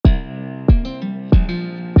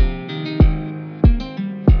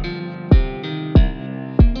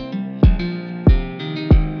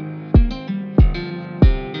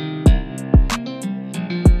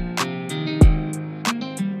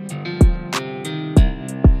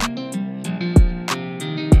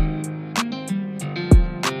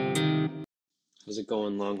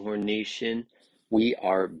going, Longhorn Nation? We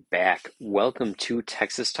are back. Welcome to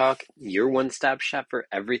Texas Talk, your one-stop shop for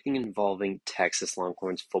everything involving Texas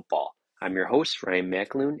Longhorns football. I'm your host, Ryan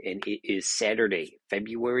McAloon, and it is Saturday,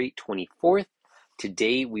 February 24th.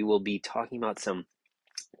 Today, we will be talking about some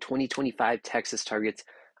 2025 Texas targets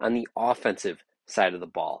on the offensive side of the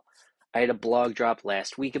ball. I had a blog drop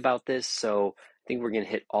last week about this, so I think we're going to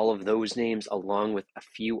hit all of those names along with a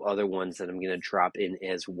few other ones that I'm going to drop in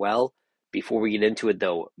as well. Before we get into it,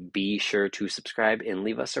 though, be sure to subscribe and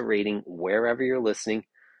leave us a rating wherever you're listening.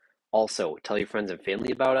 Also, tell your friends and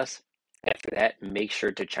family about us. After that, make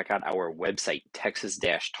sure to check out our website,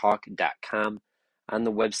 texas-talk.com. On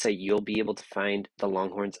the website, you'll be able to find the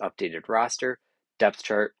Longhorns' updated roster, depth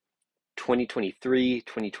chart,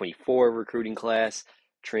 2023-2024 recruiting class,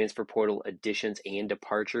 transfer portal additions and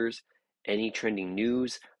departures, any trending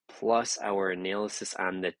news, plus our analysis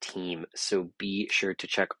on the team. So be sure to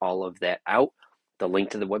check all of that out. The link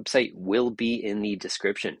to the website will be in the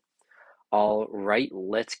description. All right,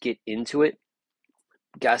 let's get into it.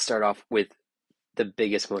 Got to start off with the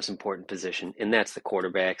biggest, most important position, and that's the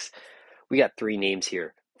quarterbacks. We got three names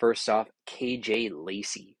here. First off, KJ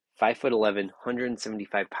Lacey, 5'11",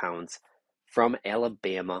 175 pounds, from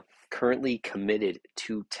Alabama, currently committed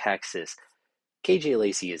to Texas. KJ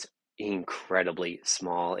Lacey is incredibly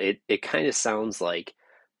small. It kind of sounds like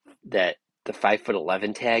that the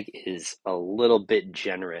 5'11" tag is a little bit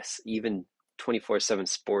generous. Even 24/7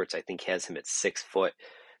 Sports, I think, has him at 6 foot.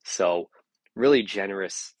 So really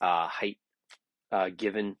generous height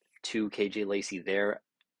given to KJ Lacey there.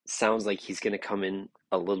 Sounds like he's going to come in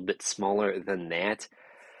a little bit smaller than that.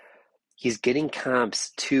 He's getting comps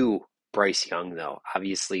to Bryce Young, though.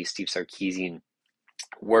 Obviously, Steve Sarkisian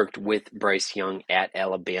worked with Bryce Young at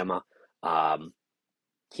Alabama.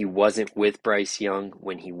 He wasn't with Bryce Young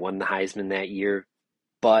when he won the Heisman that year,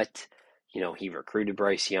 but he recruited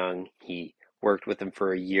Bryce Young. He worked with him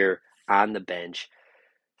for a year on the bench.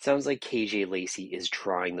 Sounds like KJ Lacey is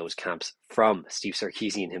drawing those comps from Steve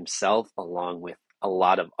Sarkisian himself, along with a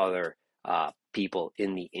lot of other people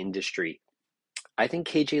in the industry. I think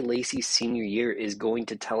KJ Lacey's senior year is going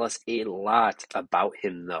to tell us a lot about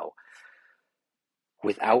him, though.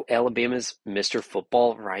 Without Alabama's Mr.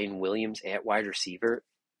 Football, Ryan Williams, at wide receiver,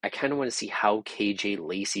 I kind of want to see how KJ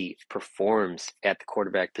Lacey performs at the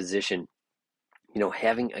quarterback position.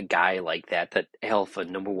 Having a guy like that alpha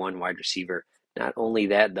number one wide receiver. Not only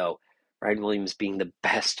that, though, Ryan Williams being the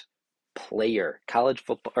best player, college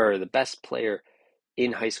football, or the best player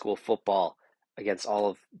in high school football against all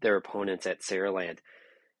of their opponents at Saraland.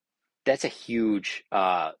 That's a huge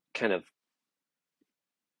kind of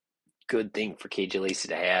good thing for KJ Lacey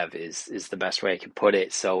to have is the best way I can put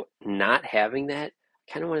it. So not having that,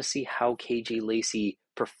 I kind of want to see how KJ Lacey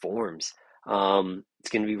performs. It's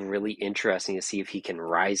going to be really interesting to see if he can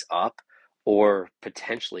rise up or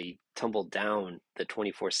potentially tumble down the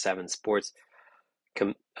 24/7 Sports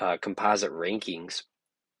composite rankings.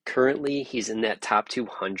 Currently, he's in that top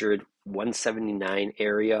 200, 179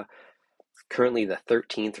 area. Currently the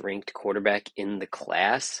 13th ranked quarterback in the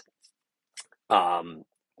class.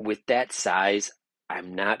 With that size,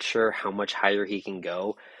 I'm not sure how much higher he can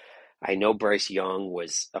go. I know Bryce Young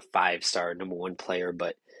was a 5-star number one player,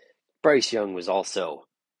 but Bryce Young was also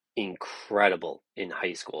incredible in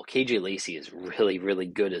high school. KJ Lacey is really, really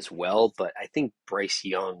good as well, but I think Bryce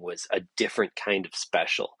Young was a different kind of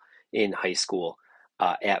special in high school,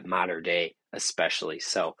 at Mater Dei especially.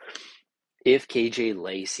 So if KJ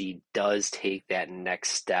Lacey does take that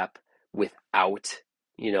next step without,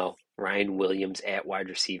 Ryan Williams at wide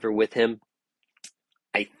receiver with him,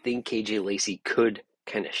 I think KJ Lacey could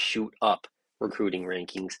kind of shoot up recruiting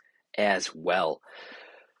rankings as well.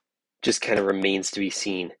 Just kind of remains to be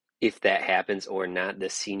seen if that happens or not.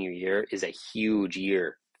 This senior year is a huge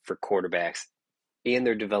year for quarterbacks and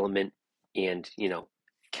their development and,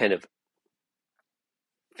 kind of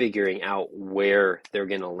figuring out where they're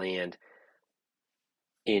going to land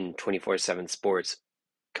in 24/7 Sports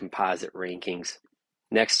composite rankings.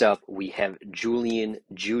 Next up, we have Julian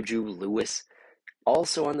Juju Lewis,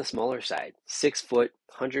 also on the smaller side, 6 foot,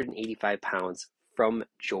 185 pounds, from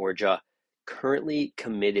Georgia, currently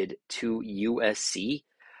committed to USC.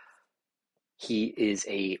 He is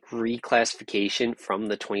a reclassification from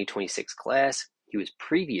the 2026 class. He was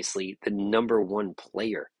previously the number one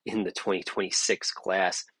player in the 2026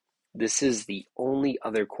 class. This is the only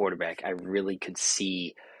other quarterback I really could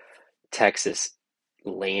see Texas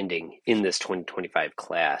landing in this 2025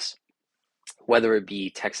 class. Whether it be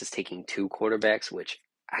Texas taking two quarterbacks, which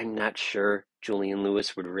I'm not sure Julian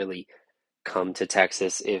Lewis would really come to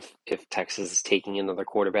Texas if Texas is taking another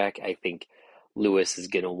quarterback. I think Lewis is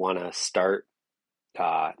going to want to start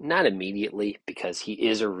Not immediately because he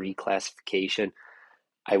is a reclassification.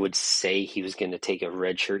 I would say he was going to take a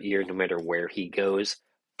redshirt year no matter where he goes,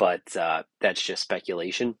 but that's just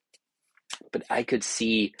speculation. But I could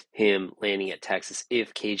see him landing at Texas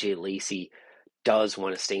if KJ Lacey does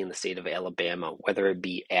want to stay in the state of Alabama, whether it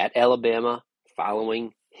be at Alabama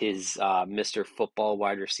following his Mr. Football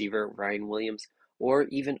wide receiver, Ryan Williams, or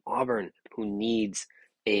even Auburn, who needs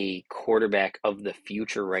a quarterback of the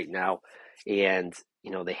future right now. And,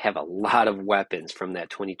 they have a lot of weapons from that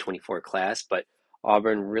 2024 class, but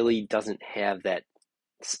Auburn really doesn't have that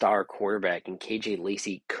star quarterback, and KJ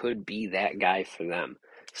Lacey could be that guy for them.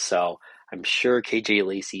 So I'm sure KJ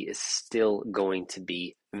Lacey is still going to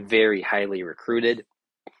be very highly recruited,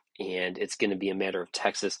 and it's going to be a matter of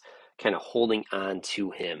Texas kind of holding on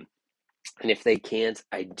to him. And if they can't,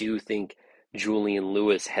 I do think Julian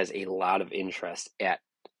Lewis has a lot of interest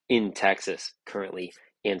in Texas currently,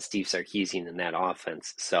 and Steve Sarkisian in that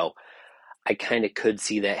offense. So I kind of could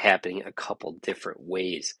see that happening a couple different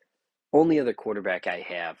ways. Only other quarterback I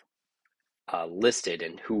have listed,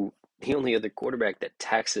 and who the only other quarterback that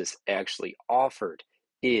Texas actually offered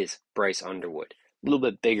is Bryce Underwood. A little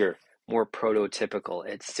bit bigger, more prototypical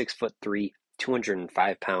at 6'3",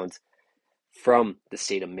 205 pounds, from the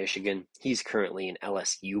state of Michigan. He's currently an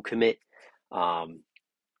LSU commit. I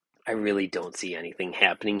really don't see anything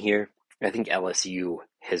happening here. I think LSU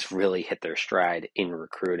has really hit their stride in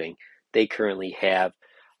recruiting. They currently have,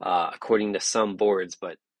 according to some boards,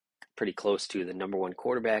 but pretty close to the number one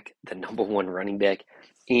quarterback, the number one running back,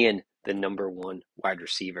 and the number one wide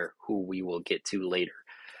receiver, who we will get to later.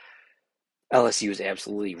 LSU is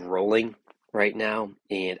absolutely rolling right now,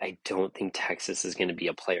 and I don't think Texas is going to be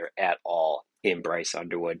a player at all in Bryce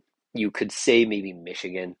Underwood. You could say maybe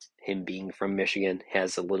Michigan, him being from Michigan,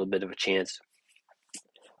 has a little bit of a chance.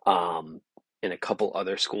 And a couple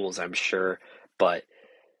other schools, I'm sure. But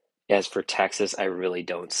as for Texas, I really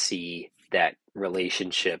don't see that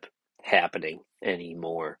relationship happening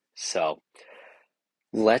anymore. So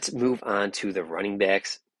let's move on to the running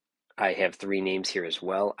backs. I have 3 names here as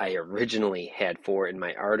well. I originally had 4 in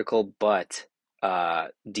my article, but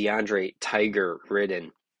DeAndre Tiger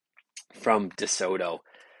Ridden from DeSoto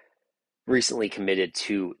recently committed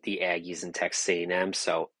to the Aggies and Texas A&M,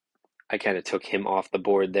 so I kind of took him off the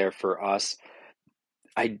board there for us.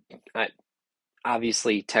 I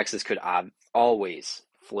obviously Texas could always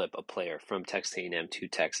flip a player from Texas A&M to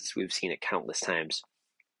Texas. We've seen it countless times.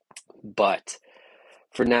 But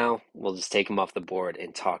for now, we'll just take him off the board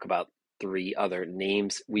and talk about 3 other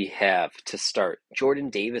names. We have, to start, Jordan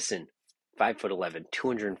Davison, 5'11",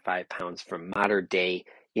 205 pounds, from Mater Dei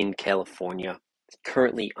in California,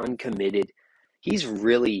 currently uncommitted. He's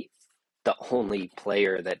really the only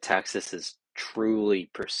player that Texas is truly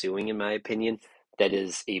pursuing, in my opinion, that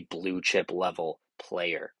is a blue chip level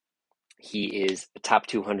player. He is a top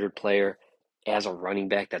 200 player as a running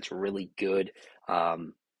back. That's really good.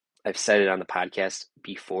 I've said it on the podcast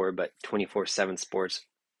before, but 24/7 Sports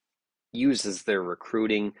uses their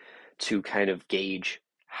recruiting to kind of gauge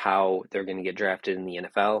how they're going to get drafted in the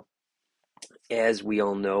NFL. As we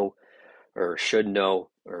all know, or should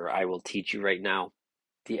know, or I will teach you right now,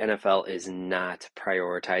 the NFL is not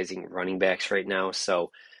prioritizing running backs right now.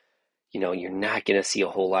 So, you're not going to see a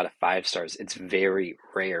whole lot of 5 stars. It's very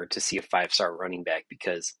rare to see a 5-star running back,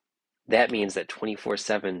 because that means that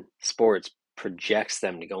 24/7 Sports projects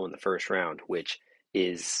them to go in the first round, which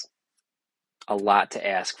is a lot to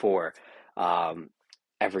ask for.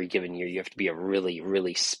 Every given year, you have to be a really,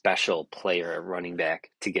 really special player at running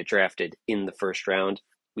back to get drafted in the first round.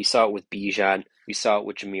 We saw it with Bijan. We saw it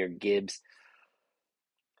with Jahmyr Gibbs.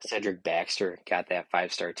 Cedric Baxter got that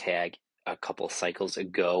 5-star tag a couple cycles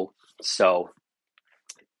ago. So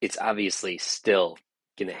it's obviously still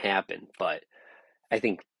going to happen. But I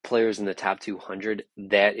think players in the top 200,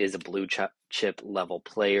 that is a blue chip level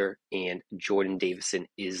player. And Jordan Davison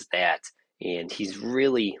is that. And he's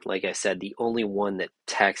really, like I said, the only one that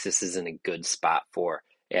Texas is in a good spot for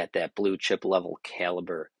at that blue chip level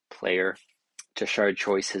caliber player. Tashard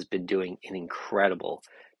Choice has been doing an incredible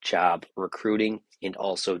job recruiting and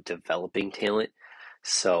also developing talent.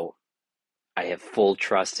 So I have full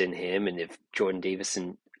trust in him. And if Jordan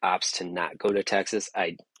Davison opts to not go to Texas,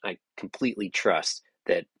 I completely trust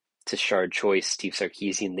that Tashard Choice, Steve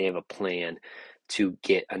Sarkisian, they have a plan to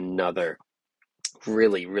get another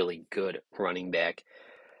really, really good running back.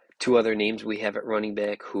 2 other names we have at running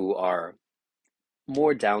back who are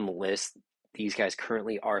more down the list. These guys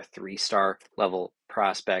currently are 3-star level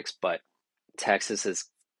prospects, but Texas has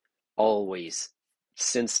always,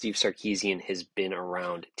 since Steve Sarkisian has been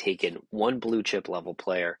around, taken one blue chip level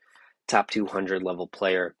player, top 200 level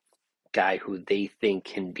player, guy who they think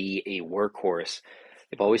can be a workhorse.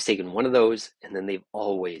 They've always taken one of those, and then they've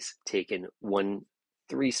always taken one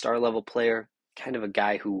 3-star level player, kind of a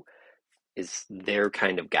guy who is their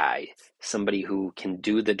kind of guy, somebody who can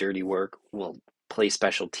do the dirty work, will play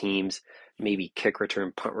special teams, maybe kick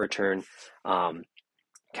return, punt return, um,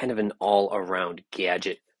 kind of an all around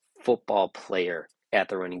gadget football player at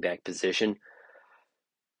the running back position.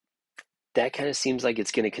 That kind of seems like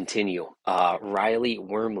it's going to continue. Riley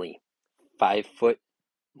Wormley, 5 foot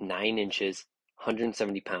 9 inches,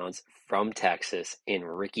 170 pounds from Texas, and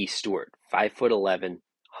Ricky Stewart, 5 foot 11,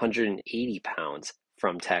 180 pounds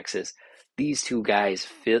from Texas. These two guys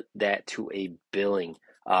fit that to a billing.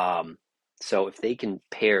 So if they can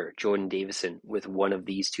pair Jordan Davison with one of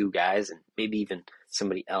these two guys, and maybe even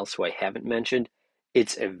somebody else who I haven't mentioned,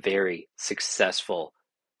 it's a very successful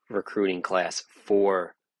recruiting class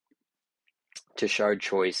for Tashard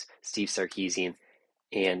Choice, Steve Sarkisian,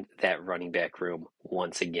 and that running back room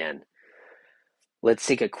once again. Let's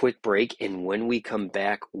take a quick break, and when we come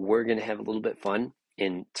back, we're going to have a little bit of fun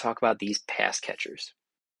and talk about these pass catchers.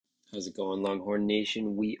 How's it going, Longhorn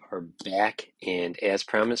Nation? We are back, and as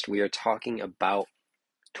promised, we are talking about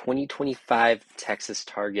 2025 Texas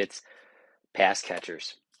Targets pass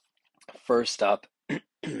catchers. First up,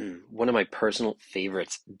 one of my personal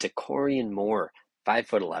favorites, Decorian Moore,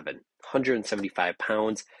 5'11", 175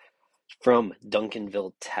 pounds, from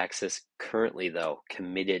Duncanville, Texas. Currently, though,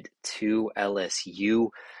 committed to LSU.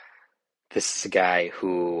 This is a guy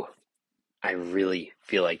who I really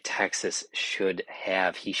feel like Texas should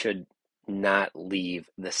have. He should not leave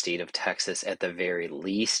the state of Texas at the very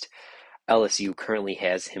least. LSU currently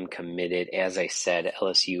has him committed. As I said,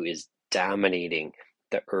 LSU is dominating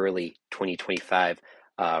the early 2025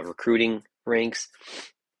 recruiting ranks.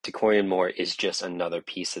 Decorian Moore is just another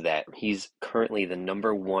piece of that. He's currently the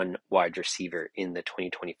number 1 wide receiver in the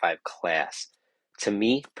 2025 class. To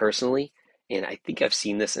me, personally, and I think I've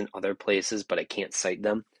seen this in other places, but I can't cite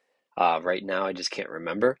them. Right now, I just can't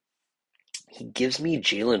remember. He gives me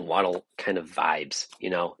Jalen Waddle kind of vibes,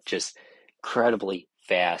 just incredibly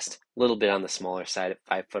fast, a little bit on the smaller side at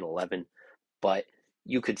 5'11", but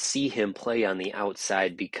you could see him play on the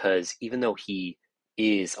outside because even though he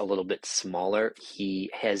is a little bit smaller, he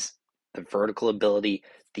has the vertical ability,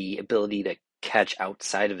 the ability to catch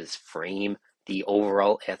outside of his frame, the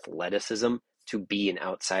overall athleticism to be an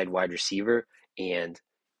outside wide receiver. And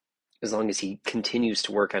as long as he continues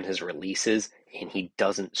to work on his releases and he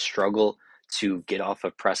doesn't struggle to get off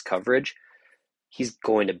of press coverage, he's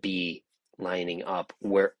going to be lining up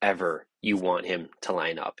wherever you want him to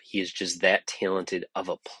line up. He is just that talented of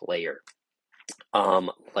a player.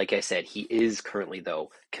 Like I said, he is currently, though,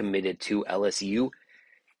 committed to LSU,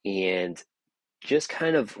 and just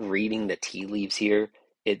kind of reading the tea leaves here,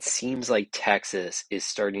 it seems like Texas is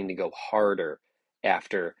starting to go harder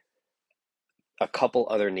after a couple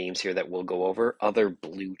other names here that we'll go over, other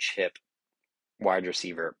blue chip wide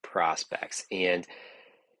receiver prospects. And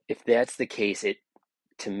if that's the case, it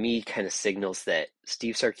to me kind of signals that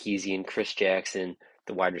Steve Sarkisian, Chris Jackson,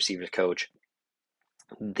 the wide receivers coach,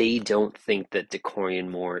 they don't think that Decorian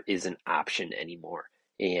Moore is an option anymore.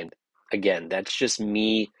 And again, that's just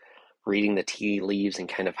me reading the tea leaves and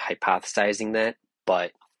kind of hypothesizing that.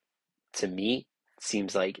 But to me, it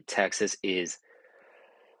seems like Texas is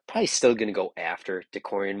probably still going to go after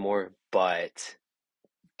Decorian Moore, but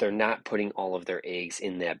they're not putting all of their eggs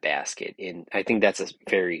in that basket. And I think that's a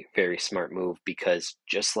very, very smart move because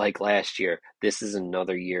just like last year, this is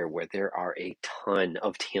another year where there are a ton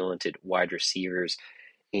of talented wide receivers,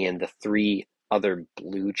 and the 3 other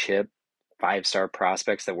blue chip 5-star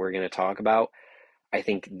prospects that we're going to talk about, I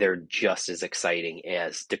think they're just as exciting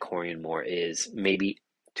as Decorian Moore is, maybe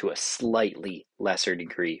to a slightly lesser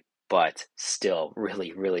degree, but still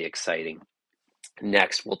really, really exciting.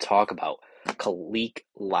 Next, we'll talk about Khalil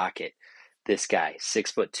Lockett. This guy,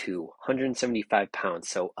 6'2", 175 pounds,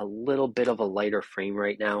 so a little bit of a lighter frame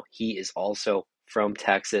right now. He is also from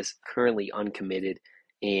Texas, currently uncommitted,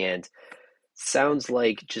 and sounds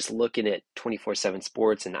like, just looking at 24/7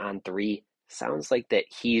 Sports and On3, sounds like that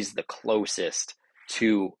he's the closest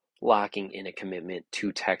to locking in a commitment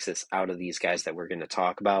to Texas out of these guys that we're going to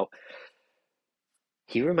talk about.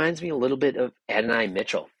 He reminds me a little bit of Adonai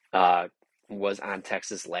Mitchell. Was on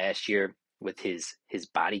Texas last year with his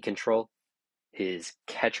body control, his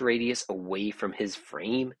catch radius away from his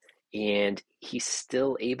frame, and he's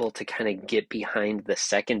still able to kind of get behind the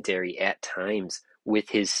secondary at times with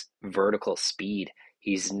his vertical speed.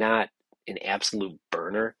 He's not an absolute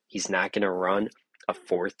burner. He's not going to run a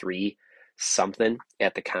 4.3 something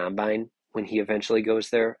at the combine when he eventually goes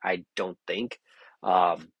there, I don't think.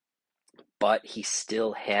 but he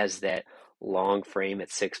still has that long frame at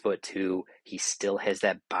 6'2". He still has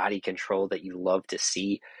that body control that you love to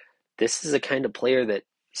see. This is a kind of player that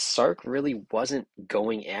Sark really wasn't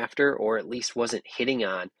going after, or at least wasn't hitting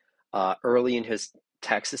on early in his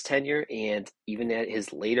Texas tenure, and even at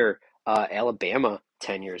his later Alabama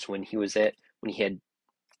tenures when he had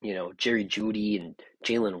Jerry Jeudy and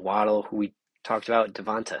Jalen Waddle, who we talked about,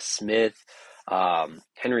 Devonta Smith,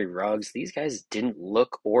 Henry Ruggs. These guys didn't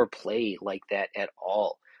look or play like that at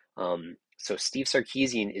all. So Steve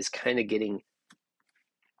Sarkisian is kind of getting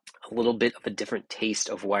a little bit of a different taste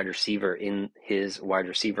of wide receiver in his wide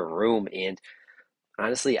receiver room, and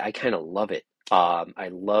honestly, I kind of love it. I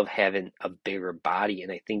love having a bigger body,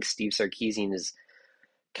 and I think Steve Sarkisian is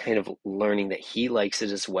kind of learning that he likes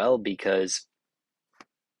it as well because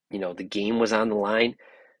the game was on the line.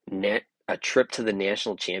 A trip to the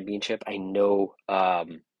national championship. I know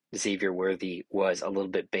Xavier Worthy was a little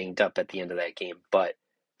bit banged up at the end of that game, but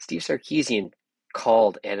Steve Sarkisian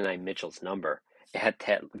called Adonai Mitchell's number at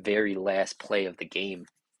that very last play of the game.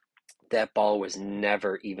 That ball was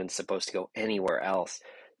never even supposed to go anywhere else.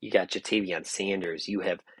 You got Jatavion Sanders, you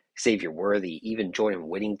have Xavier Worthy, even Jordan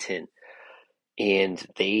Whittington, and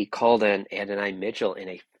they called on Adonai Mitchell, and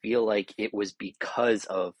I feel like it was because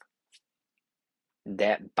of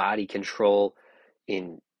that body control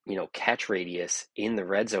in catch radius in the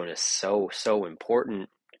red zone is so important.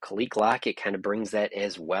 Khalil Lockett kind of brings that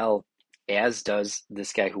as well, as does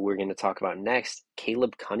this guy who we're going to talk about next,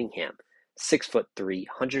 Caleb Cunningham, 6'3",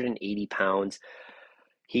 180 pounds.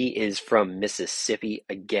 He is from Mississippi,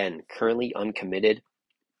 again, currently uncommitted.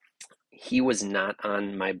 He was not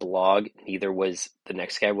on my blog, neither was the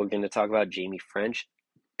next guy we're going to talk about, Jamie French,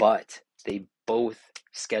 but they both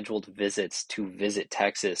scheduled visits to visit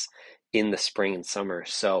Texas in the spring and summer.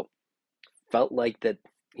 So felt like that,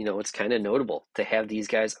 it's kind of notable to have these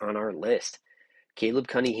guys on our list. Caleb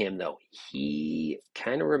Cunningham, though, he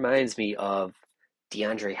kind of reminds me of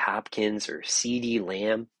DeAndre Hopkins or CeeDee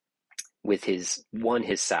Lamb with his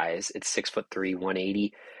size. It's 6'3",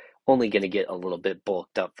 180. Only going to get a little bit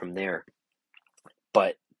bulked up from there.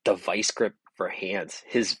 But the vice grip for hands,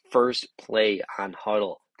 his first play on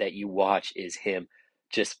Huddle that you watch is him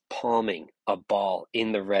just palming a ball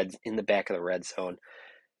in the back of the red zone.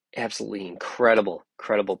 Absolutely incredible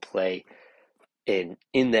play. And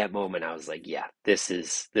in that moment, I was like, yeah, this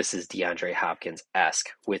is DeAndre Hopkins-esque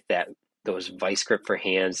with those vice grip for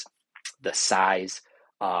hands, the size.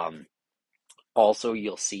 Also,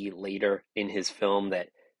 you'll see later in his film that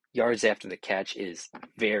yards after the catch is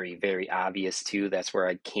very, very obvious too. That's where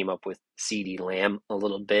I came up with CeeDee Lamb a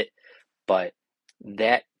little bit. But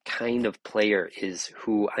that kind of player is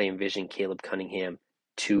who I envision Caleb Cunningham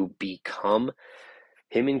to become.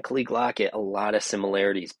 Him and Khalil Lockett, a lot of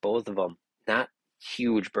similarities. Both of them not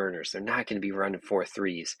huge burners. They're not going to be running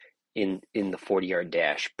 4.3s in the 40-yard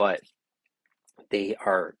dash, but they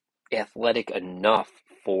are athletic enough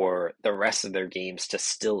for the rest of their games to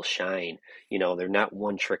still shine. They're not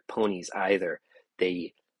one-trick ponies either.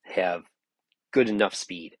 They have good enough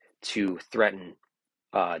speed to threaten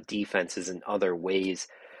defenses in other ways,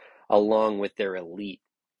 along with their elite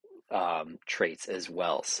traits as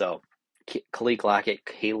well. So Khalil Lockett,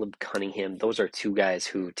 Caleb Cunningham, those are two guys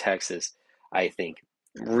who Texas, I think,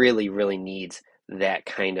 really, really needs that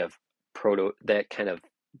kind of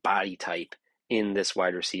body type in this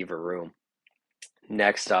wide receiver room.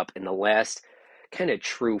 Next up, in the last kind of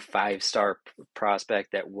true five-star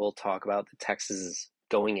prospect that we'll talk about that Texas is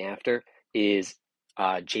going after is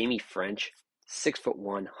Jamie French, 6'1",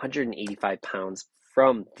 185 pounds,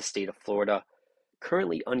 from the state of Florida,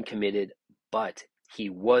 currently uncommitted, but he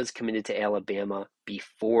was committed to Alabama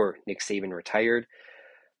before Nick Saban retired.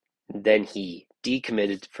 Then he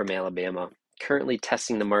decommitted from Alabama, currently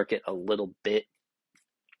testing the market a little bit.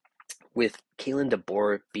 With Kalen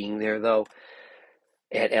DeBoer being there, though,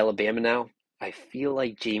 at Alabama now, I feel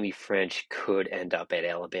like Jamie French could end up at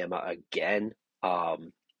Alabama again.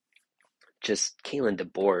 Just Kalen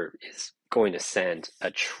DeBoer is going to send a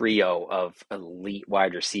trio of elite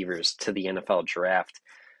wide receivers to the NFL draft,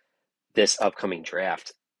 this upcoming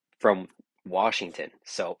draft, from Washington.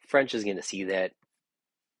 So French is going to see that.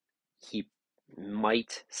 He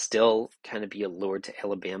might still kind of be allured to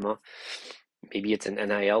Alabama. Maybe it's an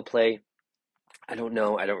NIL play. I don't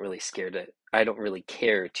know. I don't really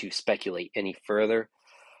care to speculate any further.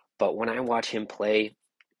 But when I watch him play,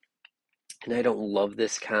 and I don't love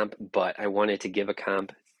this comp, but I wanted to give a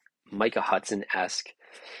comp, Micah Hudson-esque.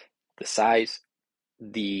 The size,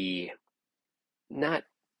 the not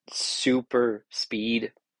super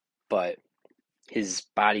speed, but his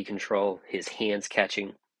body control, his hands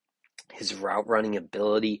catching, his route running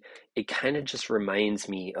ability, it kind of just reminds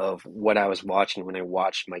me of what I was watching when I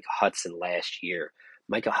watched Micah Hudson last year.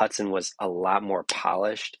 Micah Hudson was a lot more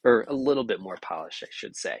polished, or a little bit more polished, I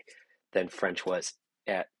should say, than French was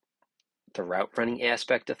at the route running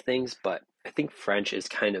aspect of things, but I think French is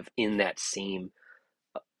kind of in that same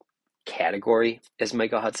category as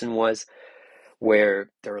Micah Hudson was, where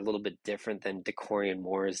they're a little bit different than Dakorien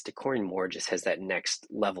Moore is. Dakorien Moore just has that next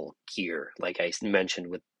level gear, like I mentioned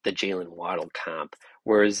with the Jalen Waddle comp,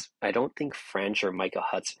 whereas I don't think French or Micah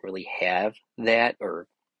Hudson really have that, or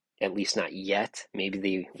at least not yet. Maybe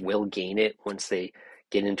they will gain it once they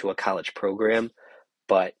get into a college program,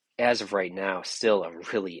 but as of right now, still a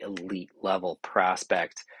really elite level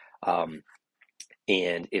prospect. Um,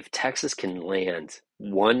 and if Texas can land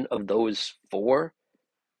one of those four,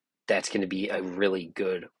 that's going to be a really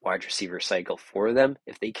good wide receiver cycle for them.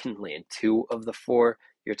 If they can land two of the four,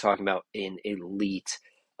 you're talking about an elite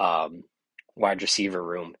um, wide receiver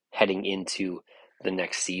room heading into the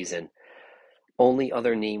next season. Only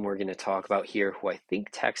other name we're going to talk about here, who I think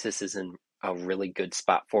Texas is in a really good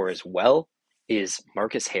spot for as well, is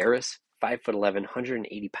Marcus Harris, 5'11",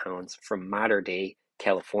 180 pounds from Mater Dei,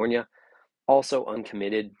 California. Also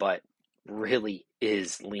uncommitted, but really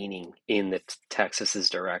is leaning in the Texas's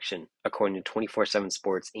direction, according to 24/7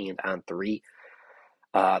 Sports and On3.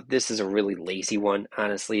 This is a really lazy one,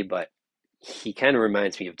 honestly, but he kind of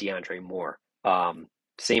reminds me of DeAndre Moore.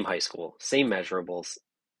 Same high school, same measurables,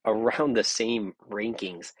 around the same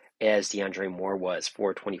rankings as DeAndre Moore was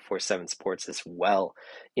for 24/7 Sports as well,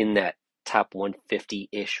 in that top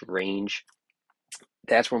 150-ish range.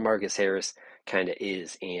 That's where Marcus Harris kind of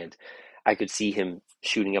is, and I could see him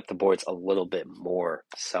shooting up the boards a little bit more.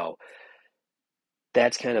 So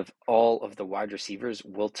that's kind of all of the wide receivers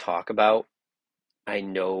we'll talk about. I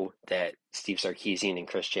know that Steve Sarkisian and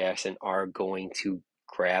Chris Jackson are going to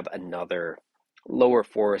grab another lower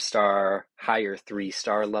 4-star, higher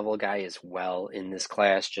 3-star level guy as well in this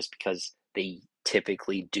class, just because they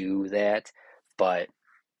typically do that. But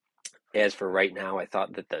as for right now, I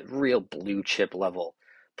thought that the real blue chip level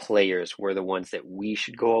players were the ones that we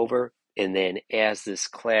should go over. And then as this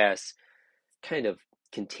class kind of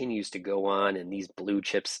continues to go on and these blue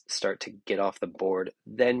chips start to get off the board,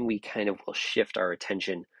 then we kind of will shift our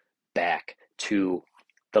attention back to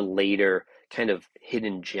the later kind of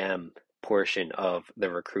hidden gem portion of the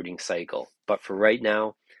recruiting cycle. But for right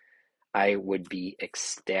now, I would be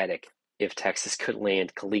ecstatic if Texas could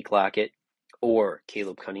land Khalil Lockett or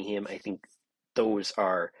Caleb Cunningham. I think those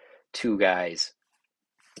are two guys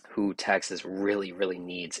who Texas really, really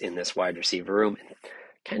needs in this wide receiver room. And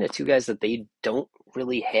kind of two guys that they don't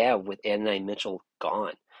really have with Adonai Mitchell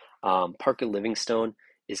gone. Parker Livingstone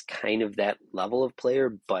is kind of that level of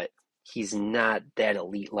player, but he's not that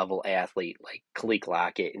elite level athlete like Khalil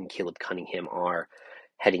Lockett and Caleb Cunningham are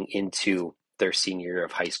heading into their senior year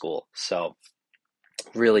of high school. So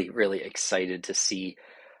really, really excited to see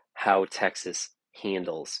how Texas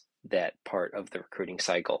handles that part of the recruiting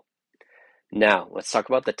cycle. Now, let's talk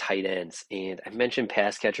about the tight ends. And I mentioned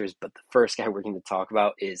pass catchers, but the first guy we're going to talk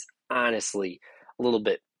about is honestly a little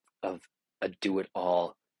bit of a do it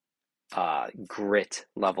all grit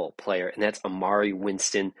level player, and that's Amari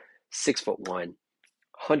Winston, 6'1",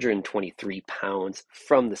 123 pounds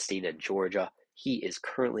from the state of Georgia. He is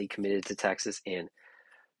currently committed to Texas, and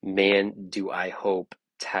man, do I hope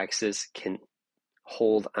Texas can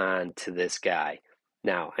hold on to this guy.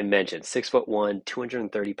 Now, I mentioned 6'1",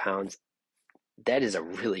 230 pounds. That is a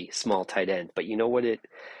really small tight end, but you know what?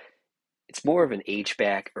 It's more of an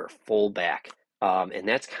H-back or fullback, and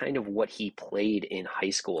that's kind of what he played in high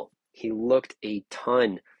school. He looked a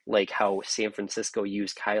ton like how San Francisco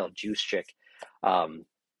used Kyle Juszczyk. Um,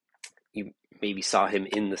 you maybe saw him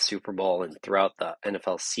in the Super Bowl and throughout the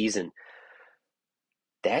NFL season.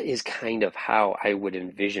 That is kind of how I would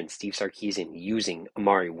envision Steve Sarkisian using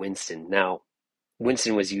Amari Winston. Now,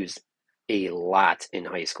 Winston was used a lot in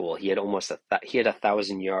high school. He had he had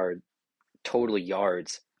 1,000-yard total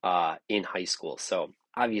yards in high school. So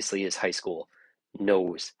obviously his high school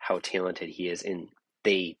knows how talented he is, and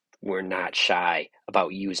they were not shy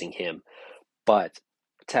about using him. But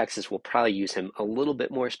Texas will probably use him a little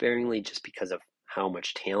bit more sparingly just because of how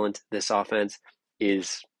much talent this offense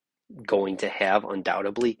is going to have,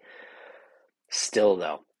 undoubtedly. Still,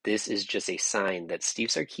 though, this is just a sign that Steve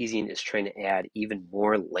Sarkisian is trying to add even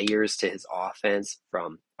more layers to his offense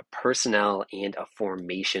from a personnel and a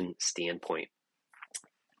formation standpoint.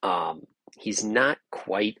 He's not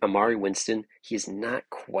quite Amari Winston. He's not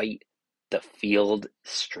quite the field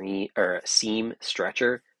stream or seam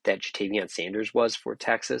stretcher that Jatavion Sanders was for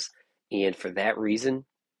Texas, and for that reason,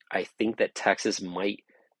 I think that Texas might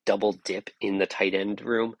double dip in the tight end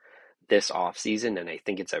room this offseason, and I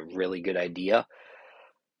think it's a really good idea.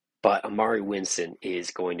 But Amari Winston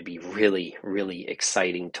is going to be really, really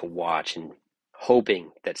exciting to watch, and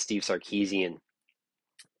hoping that Steve Sarkisian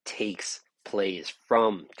takes plays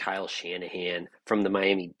from Kyle Shanahan, from the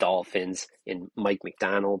Miami Dolphins, and Mike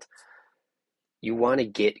Macdonald. You want to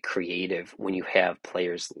get creative when you have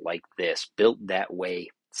players like this, built that way,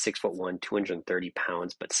 6'1", 230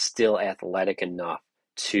 pounds, but still athletic enough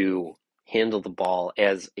to handle the ball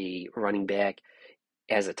as a running back,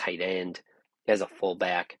 as a tight end, as a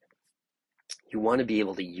fullback. You want to be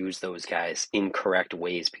able to use those guys in correct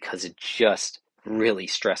ways, because it just really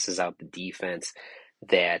stresses out the defense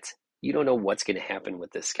that you don't know what's going to happen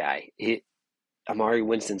with this guy. Amari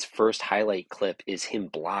Winston's first highlight clip is him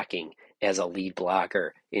blocking as a lead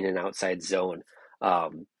blocker in an outside zone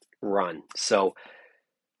run. So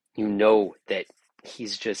you know that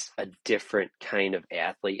he's just a different kind of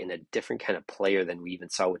athlete and a different kind of player than we even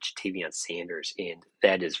saw with Ja'Tavion Sanders. And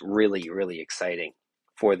that is really, really exciting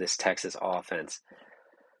for this Texas offense.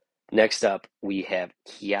 Next up, we have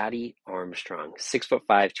Kiadi Armstrong,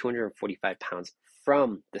 6'5", 245 pounds,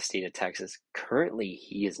 from the state of Texas. Currently,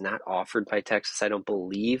 he is not offered by Texas, I don't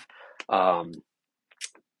believe,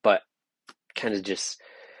 but kind of just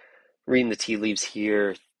reading the tea leaves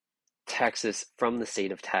here. Texas, from the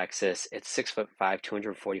state of Texas, at 6'5",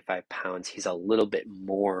 245 pounds. He's a little bit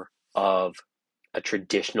more of a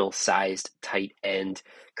traditional sized tight end,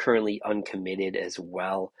 currently uncommitted as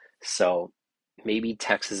well. So maybe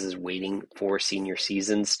Texas is waiting for senior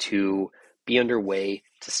seasons to be underway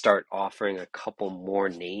to start offering a couple more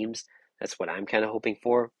names. That's what I'm kind of hoping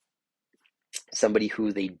for. Somebody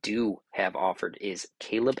who they do have offered is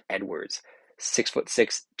Caleb Edwards,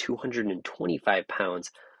 6'6", 225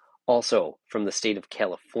 pounds, also from the state of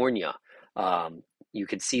California. You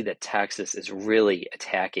can see that Texas is really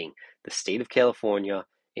attacking the state of California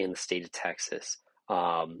and the state of Texas.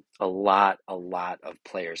 A lot of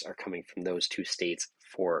players are coming from those two states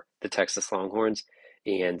for the Texas Longhorns,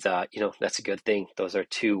 and that's a good thing. Those are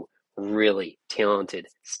two really talented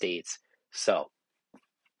states. So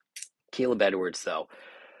Caleb Edwards, though,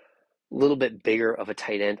 a little bit bigger of a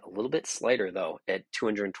tight end, a little bit slighter, though, at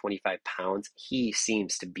 225 pounds. He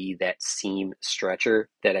seems to be that seam stretcher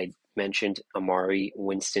that I mentioned Amari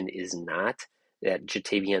Winston is not, that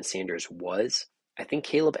Ja'Tavion Sanders was. I think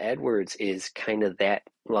Caleb Edwards is kind of that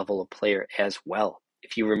level of player as well.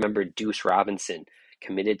 If you remember, Deuce Robinson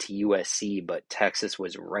committed to USC, but Texas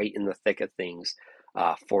was right in the thick of things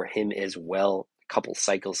for him as well a couple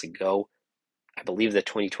cycles ago. I believe the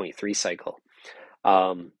 2023 cycle.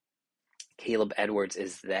 Caleb Edwards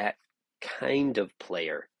is that kind of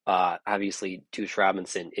player. Obviously, Deuce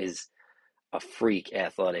Robinson is a freak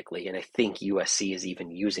athletically, and I think USC is even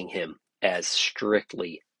using him as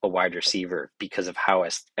strictly a wide receiver because of how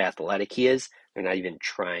athletic he is. They're not even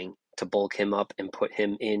trying to bulk him up and put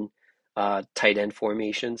him in tight end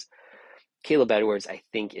formations. Caleb Edwards, I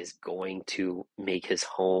think, is going to make his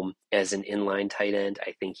home as an inline tight end.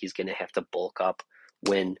 I think he's going to have to bulk up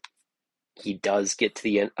when he does get to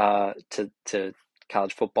the to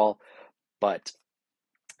college football. But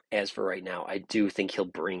as for right now, I do think he'll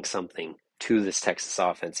bring something to this Texas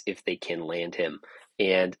offense if they can land him.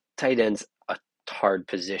 And tight end's a hard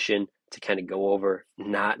position to kind of go over.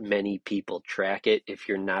 Not many people track it if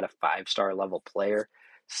you're not a 5-star level player.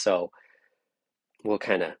 So we'll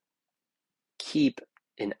kind of keep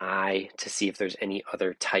an eye to see if there's any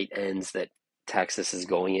other tight ends that Texas is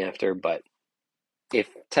going after. But if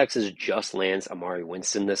Texas just lands Amari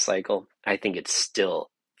Winston this cycle, I think it's still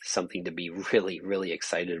something to be really, really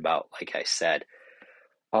excited about, like I said.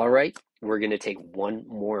 All right, we're going to take one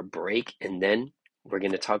more break, and then we're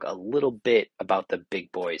going to talk a little bit about the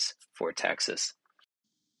big boys for Texas.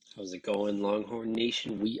 How's it going, Longhorn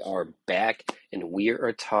Nation? We are back, and we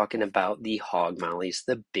are talking about the Hog Mollies,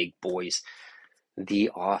 the big boys, the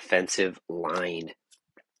offensive line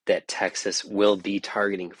that Texas will be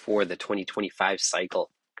targeting for the 2025 cycle.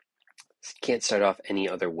 Can't start off any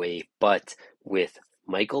other way but with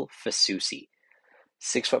Michael Fasusi,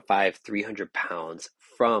 6'5", 300 pounds,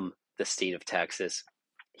 from the state of Texas.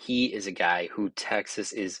 He is a guy who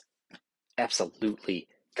Texas is absolutely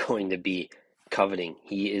going to be coveting.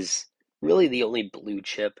 He is really the only blue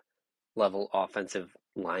chip level offensive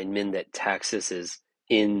lineman that Texas is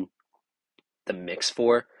in the mix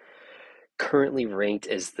for. Currently ranked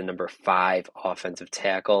as the number 5 offensive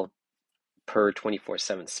tackle per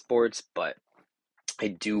 24/7 Sports, but I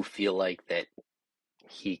do feel like that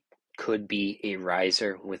he could be a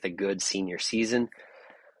riser with a good senior season.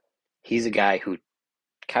 He's a guy who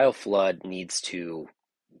Kyle Flood needs to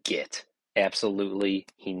get. Absolutely,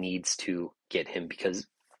 he needs to get him because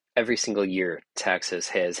every single year Texas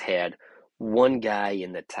has had one guy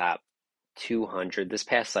in the top 200. This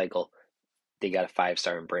past cycle, they got a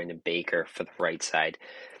 5-star in Brandon Baker for the right side.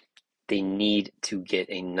 They need to get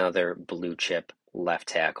another blue chip left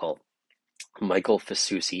tackle. Michael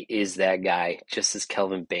Fasusi is that guy, just as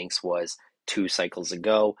Kelvin Banks was 2 cycles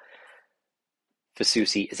ago.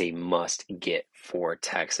 Fasusi is a must get for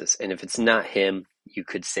Texas. And if it's not him, you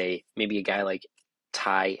could say maybe a guy like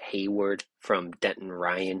Ty Hayward from Denton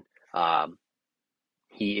Ryan. Um,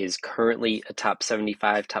 he is currently a top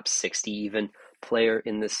 75, top 60 even player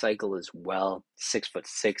in this cycle as well.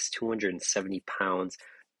 6'6", 270 pounds.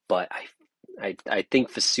 But I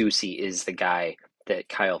think Fasusi is the guy that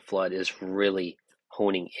Kyle Flood is really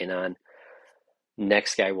honing in on.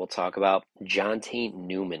 Next guy we'll talk about, Jonte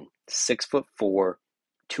Newman, 6'4",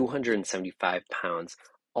 275 pounds,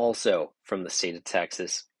 also from the state of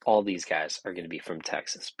Texas. All these guys are going to be from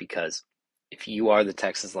Texas because if you are the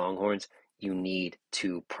Texas Longhorns, you need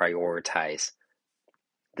to prioritize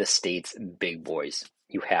the state's big boys.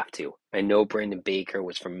 You have to. I know Brandon Baker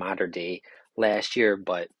was from Mater Dei last year,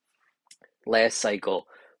 but last cycle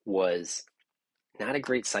was not a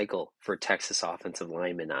great cycle for Texas offensive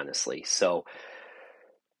linemen, honestly. So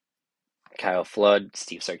Kyle Flood,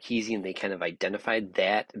 Steve Sarkisian, they kind of identified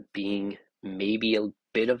that being maybe a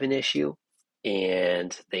bit of an issue.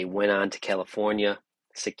 And they went on to California,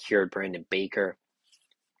 secured Brandon Baker.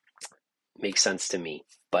 Makes sense to me.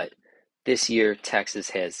 But this year,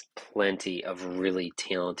 Texas has plenty of really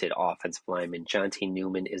talented offensive linemen. Jonte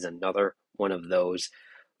Newman is another one of those.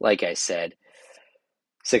 Like I said,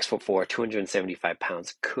 6'4", 275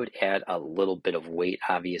 pounds, could add a little bit of weight,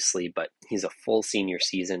 obviously, but he's a full senior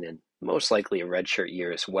season and most likely a redshirt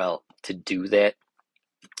year as well to do that.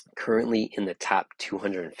 Currently in the top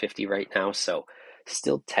 250 right now, so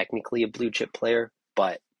still technically a blue chip player,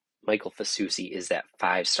 but Michael Fasusi is that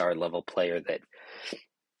 5-star level player that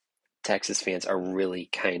Texas fans are really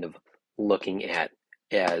kind of looking at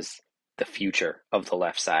as the future of the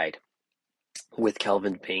left side. With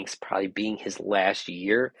Kelvin Banks probably being his last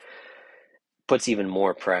year, puts even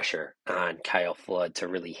more pressure on Kyle Flood to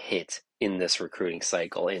really hit in this recruiting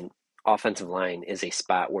cycle. And offensive line is a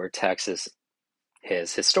spot where Texas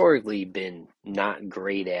has historically been not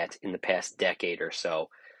great at in the past decade or so.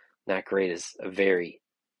 Not great is a very,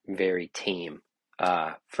 very tame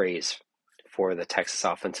phrase for the Texas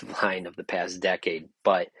offensive line of the past decade.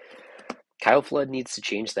 But Kyle Flood needs to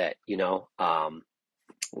change that.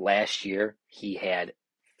 Last year he had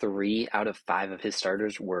 3 out of 5 of his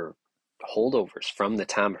starters were holdovers from the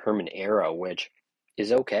Tom Herman era, which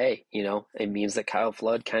is okay. It means that Kyle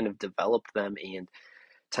Flood kind of developed them, and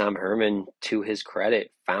Tom Herman, to his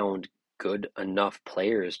credit, found good enough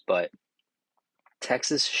players. But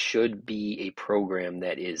Texas should be a program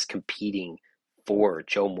that is competing for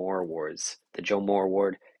Joe Moore Awards. The Joe Moore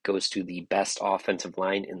Award goes to the best offensive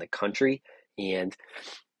line in the country, and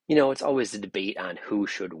it's always a debate on who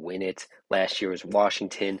should win it. Last year was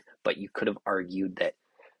Washington, but you could have argued that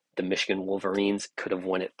the Michigan Wolverines could have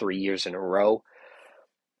won it 3 years in a row.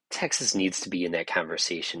 Texas needs to be in that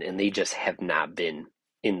conversation, and they just have not been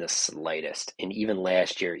in the slightest. And even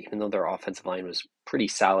last year, even though their offensive line was pretty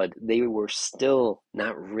solid, they were still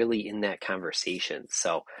not really in that conversation.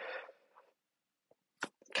 So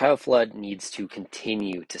Kyle Flood needs to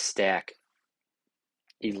continue to stack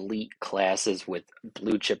elite classes with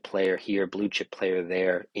blue chip player here, blue chip player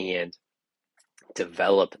there, and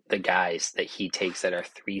develop the guys that he takes that are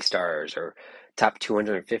 3-stars or top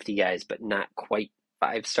 250 guys, but not quite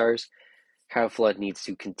 5-stars. Kyle Flood needs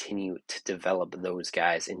to continue to develop those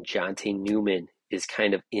guys, and Jonte Newman is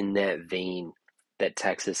kind of in that vein that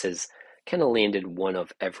Texas has kind of landed one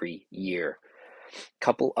of every year.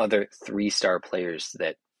 Couple other 3-star players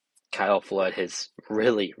that Kyle Flood has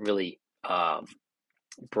really, really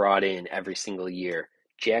brought in every single year.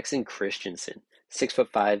 Jackson Christensen,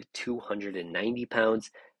 6'5", 290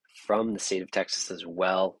 pounds, from the state of Texas as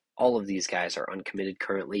well. All of these guys are uncommitted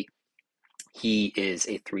currently. He is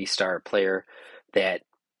a 3-star player that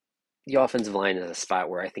the offensive line is a spot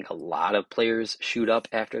where I think a lot of players shoot up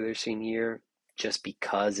after their senior year just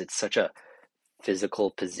because it's such a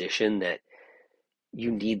physical position that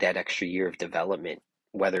you need that extra year of development,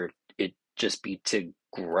 whether it just be to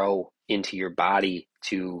grow into your body,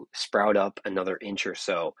 to sprout up another inch or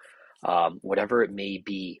so, whatever it may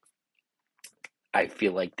be. I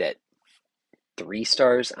feel like that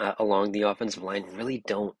 3-stars along the offensive line really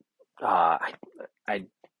don't. I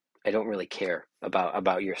I don't really care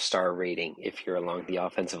about your star rating if you're along the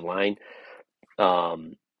offensive line.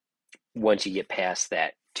 Um, Once you get past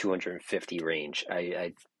that 250 range,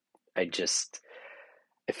 I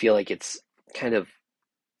feel like it's kind of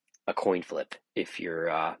a coin flip if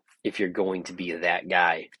you're going to be that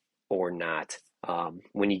guy or not.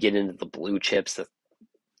 When you get into the blue chips, the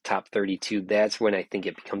top 32, that's when I think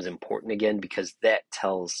it becomes important again because that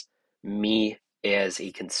tells me as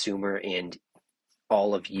a consumer and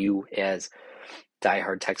all of you as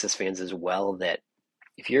diehard Texas fans as well that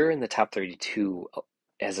if you're in the top 32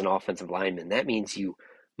 as an offensive lineman, that means you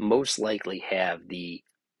most likely have the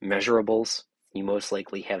measurables, you most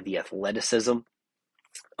likely have the athleticism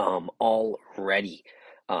already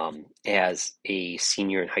as a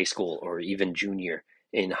senior in high school or even junior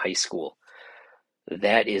in high school.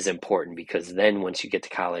 That is important because then once you get to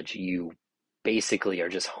college, you basically are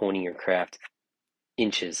just honing your craft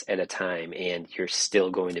inches at a time, and you're still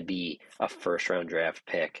going to be a first round draft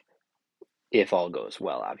pick if all goes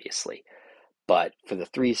well, obviously. But for the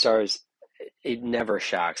 3 stars, it never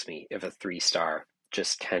shocks me if a 3 star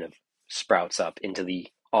just kind of sprouts up into the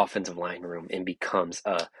offensive line room and becomes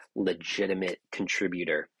a legitimate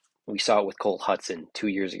contributor. We saw it with Cole Hudson 2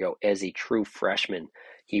 years ago as a true freshman.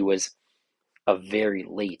 He was a very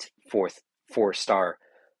late 4 star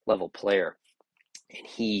level player, and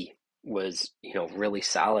he was, really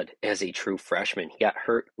solid as a true freshman. He got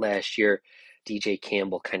hurt last year. DJ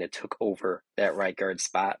Campbell kind of took over that right guard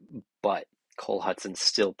spot, but Cole Hudson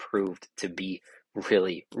still proved to be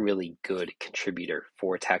really, really good contributor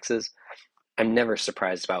for Texas. I'm never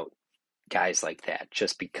surprised about guys like that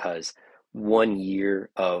just because 1 year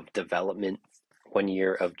of development, 1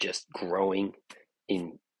 year of just growing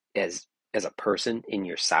in as a person in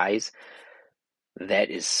your size, that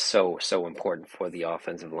is so, so important for the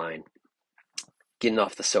offensive line. Getting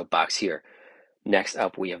off the soapbox here. Next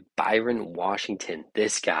up, we have Byron Washington.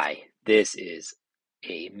 This guy, this is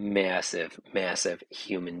a massive, massive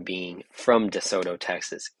human being from DeSoto,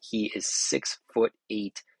 Texas. He is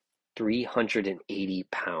 6'8", 380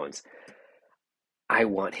 pounds. I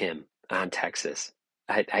want him on Texas.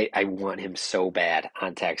 I want him so bad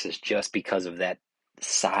on Texas just because of that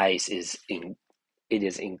size it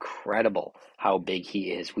is incredible how big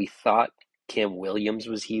he is. We thought Cam Williams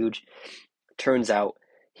was huge. Turns out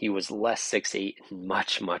he was less 6'8", and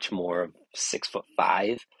much, much more of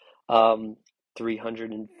 6'5",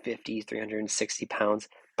 350, 360 pounds.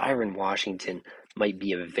 Byron Washington might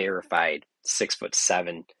be a verified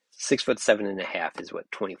 6'7", 6'7.5" is what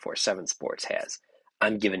 24/7 Sports has.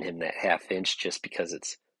 I'm giving him that half inch just because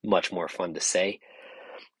it's much more fun to say.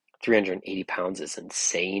 380 pounds is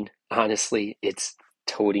insane. Honestly, it's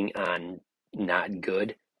toting on not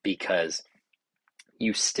good because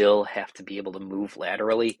you still have to be able to move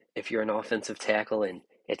laterally if you're an offensive tackle. And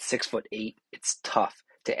at 6'8", it's tough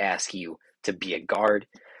to ask you to be a guard.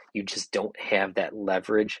 You just don't have that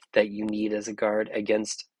leverage that you need as a guard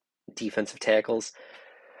against defensive tackles.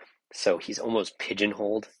 So he's almost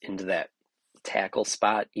pigeonholed into that tackle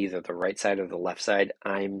spot, either the right side or the left side.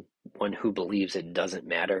 I'm one who believes it doesn't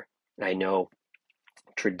matter. I know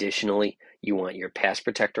traditionally you want your pass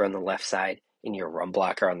protector on the left side and your run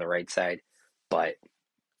blocker on the right side, but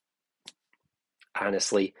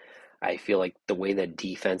honestly, I feel like the way that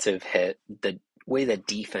defenses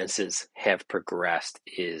have progressed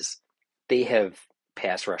is they have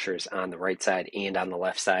pass rushers on the right side and on the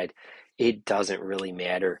left side. It doesn't really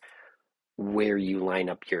matter where you line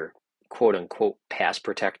up your quote unquote pass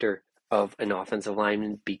protector of an offensive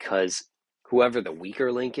lineman because whoever the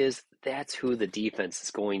weaker link is, that's who the defense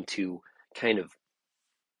is going to kind of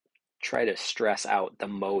try to stress out the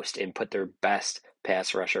most and put their best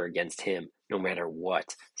pass rusher against him no matter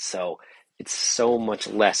what. So it's so much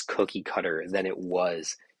less cookie cutter than it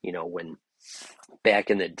was, when back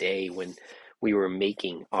in the day when we were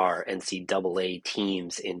making our NCAA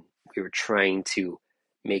teams and we were trying to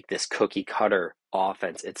make this cookie cutter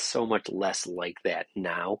offense. It's so much less like that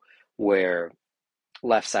now where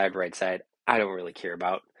left side, right side, I don't really care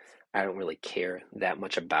about. I don't really care that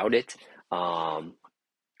much about it.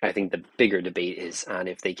 I think the bigger debate is on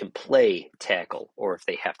if they can play tackle or if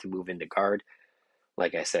they have to move into guard.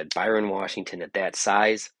 Like I said, Byron Washington at that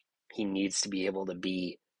size, he needs to be able to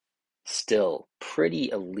be still pretty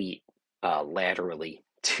elite laterally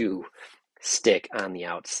to stick on the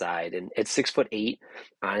outside. And at 6'8",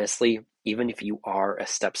 honestly, even if you are a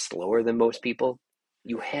step slower than most people,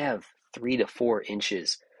 you have 3 to 4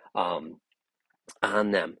 inches on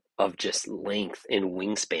them of just length and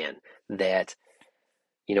wingspan that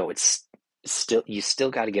it's still you still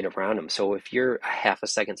got to get around them. So if you're a half a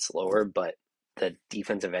second slower, but the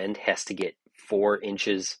defensive end has to get 4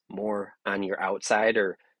 inches more on your outside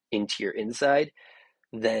or into your inside,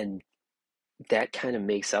 then that kind of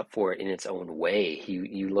makes up for it in its own way.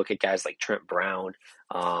 You look at guys like Trent Brown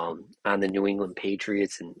on the New England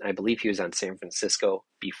Patriots, and I believe he was on San Francisco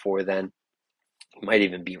before then. He might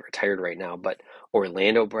even be retired right now, but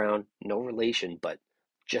Orlando Brown, no relation, but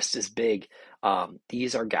just as big.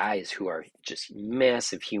 These are guys who are just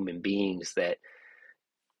massive human beings that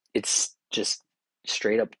it's just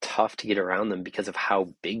straight up tough to get around them because of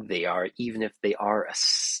how big they are, even if they are a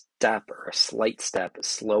step or a slight step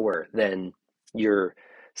slower than your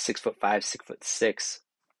 6'5", 6'6"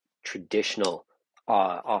 traditional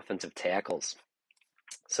offensive tackles.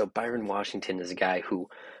 So Byron Washington is a guy who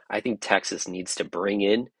I think Texas needs to bring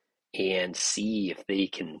in and see if they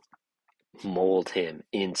can mold him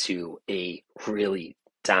into a really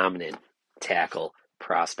dominant tackle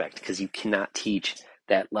prospect, because you cannot teach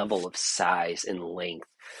that level of size and length.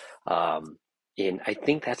 And I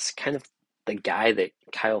think that's kind of the guy that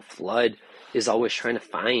Kyle Flood is always trying to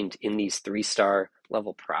find in these 3-star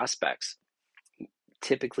level prospects. He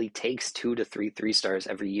typically takes 2 to 3 3 stars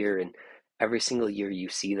every year, and every single year you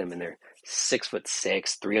see them and they're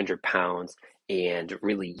 6'6", 300 pounds, and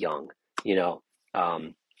really young. You know,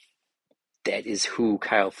 um, that is who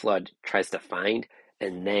Kyle Flood tries to find,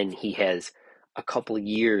 and then he has a couple of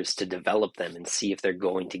years to develop them and see if they're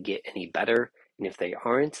going to get any better. And if they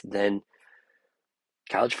aren't, then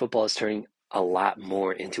college football is turning a lot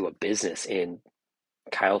more into a business. And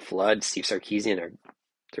Kyle Flood, Steve Sarkisian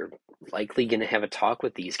they're likely going to have a talk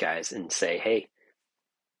with these guys and say, hey,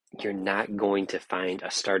 you're not going to find a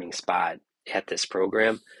starting spot at this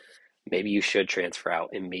program. Maybe you should transfer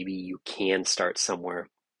out, and maybe you can start somewhere.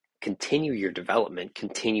 Continue your development,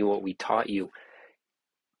 continue what we taught you,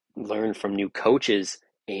 learn from new coaches,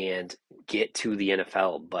 and get to the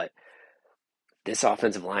NFL. But this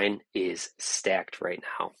offensive line is stacked right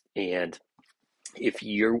now. And if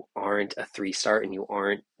you aren't a 3-star and you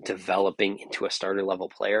aren't developing into a starter level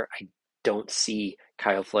player, I don't see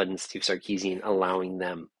Kyle Flood and Steve Sarkisian allowing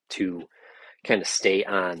them to kind of stay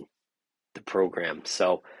on the program.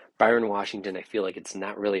 So Byron Washington, I feel like it's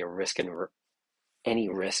not really a risk and any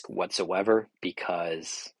risk whatsoever,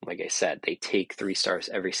 because, like I said, they take 3 stars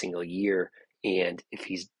every single year, and if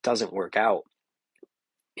he doesn't work out,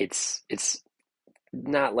 it's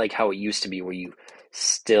not like how it used to be where you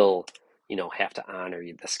still have to honor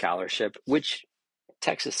the scholarship, which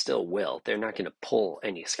Texas still will. They're not going to pull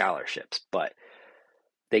any scholarships, but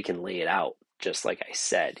they can lay it out. Just like I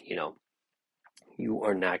said, you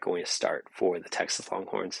are not going to start for the Texas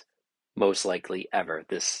Longhorns most likely ever.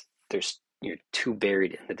 You're too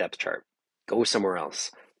buried in the depth chart. Go somewhere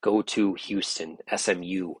else. Go to Houston,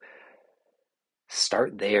 SMU.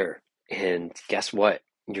 Start there, and guess what?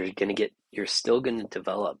 You're still going to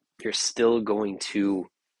develop. You're still going to,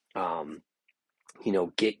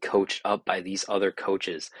 get coached up by these other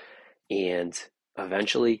coaches, and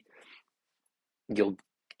eventually you'll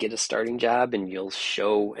get a starting job and you'll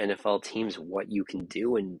show NFL teams what you can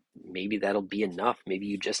do, and maybe that'll be enough. Maybe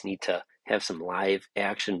you just need to have some live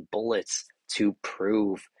action bullets to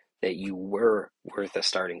prove that you were worth a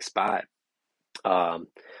starting spot. Um,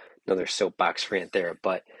 Another soapbox rant there,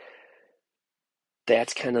 but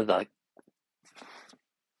that's kind of the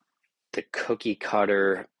cookie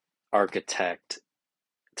cutter architect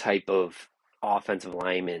type of offensive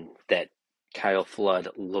lineman that Kyle Flood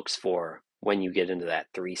looks for when you get into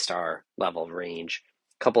that 3-star level range.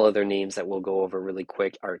 A couple other names that we'll go over really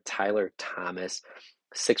quick are Tyler Thomas,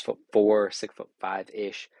 6'4", 6'5"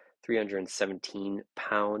 ish, 317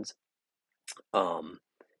 pounds.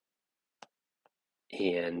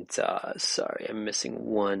 Sorry, I'm missing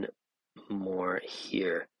one more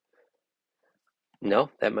here.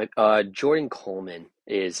 No, that might. Jordan Coleman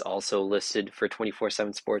is also listed for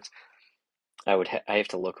 24/7 Sports. I have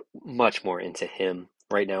to look much more into him.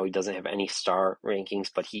 Right now, he doesn't have any star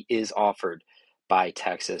rankings, but he is offered by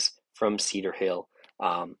Texas from Cedar Hill.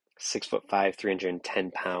 6'5",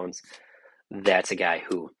 310 pounds. That's a guy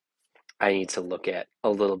who I need to look at a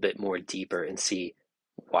little bit more deeper and see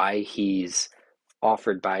why he's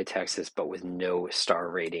offered by Texas, but with no star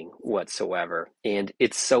rating whatsoever. And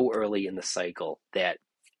it's so early in the cycle that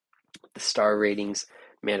the star ratings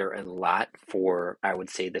matter a lot for, I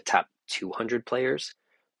would say, the top 200 players.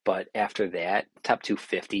 But after that, top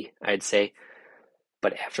 250, I'd say.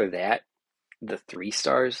 But after that, the 3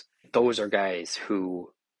 stars, those are guys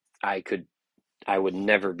who I could, I would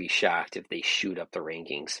never be shocked if they shoot up the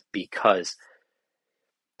rankings, because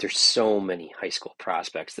there's so many high school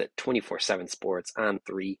prospects that 24/7 Sports on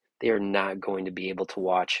 3, they are not going to be able to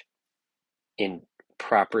watch and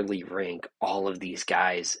properly rank all of these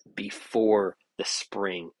guys before the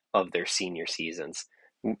spring of their senior seasons.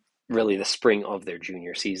 really the spring of their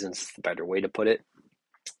junior seasons is the better way to put it.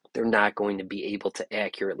 They're not going to be able to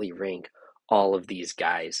accurately rank all of these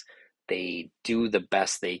guys. They do the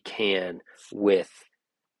best they can with,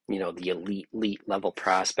 the elite level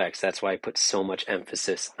prospects. That's why I put so much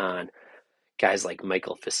emphasis on guys like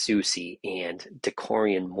Michael Fasusi and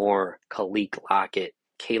DeCorian Moore, Kalik Lockett,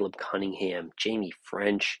 Caleb Cunningham, Jamie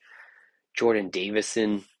French, Jordan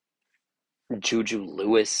Davison, Juju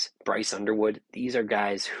Lewis, Bryce Underwood. These are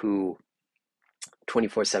guys who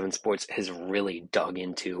 24/7 Sports has really dug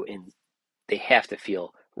into, and they have to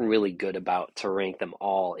feel really good about to rank them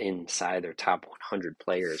all inside their top 100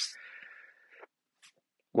 players.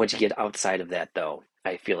 Once you get outside of that, though,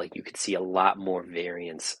 I feel like you could see a lot more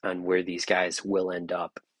variance on where these guys will end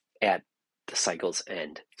up at the cycle's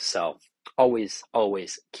end. So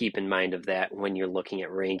always keep in mind of that when you're looking at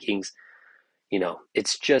rankings.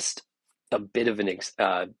 It's just a bit of an,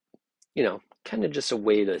 kind of just a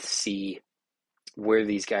way to see where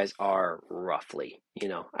these guys are roughly.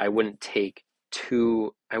 I wouldn't take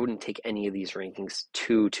any of these rankings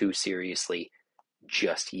too seriously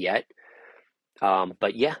just yet.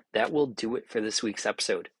 But yeah, that will do it for this week's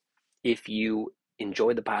episode. If you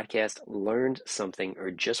enjoyed the podcast, learned something, or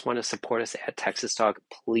just want to support us at Texas Talk,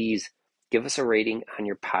 please give us a rating on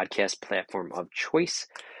your podcast platform of choice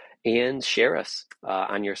and share us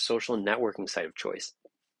on your social networking site of choice.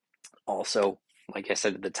 Also, like I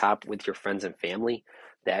said at the top, with your friends and family,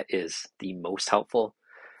 that is the most helpful.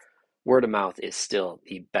 Word of mouth is still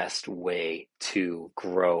the best way to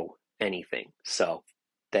grow anything. So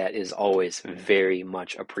that is always very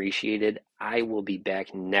much appreciated. I will be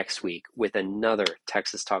back next week with another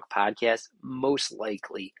Texas Talk podcast, most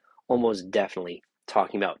likely, almost definitely,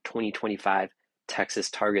 talking about 2025 Texas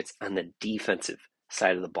targets on the defensive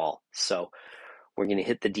side of the ball. So we're going to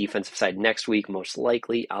hit the defensive side next week, most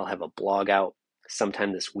likely. I'll have a blog out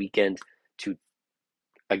sometime this weekend to,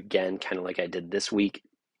 again, kind of like I did this week,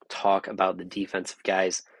 talk about the defensive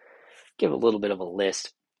guys, give a little bit of a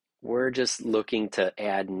list. We're just looking to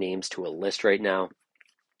add names to a list right now.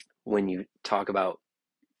 When you talk about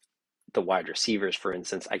the wide receivers, for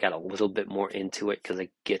instance, I got a little bit more into it because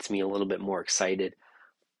it gets me a little bit more excited,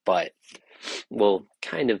 but we'll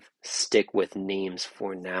kind of stick with names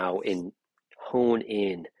for now and hone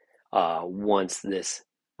in once this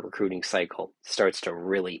recruiting cycle starts to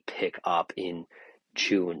really pick up in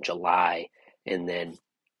June, July, and then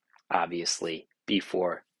obviously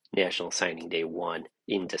before National Signing Day 1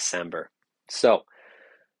 in December. So,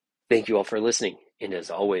 thank you all for listening, and as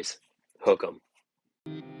always, hook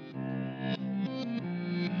 'em.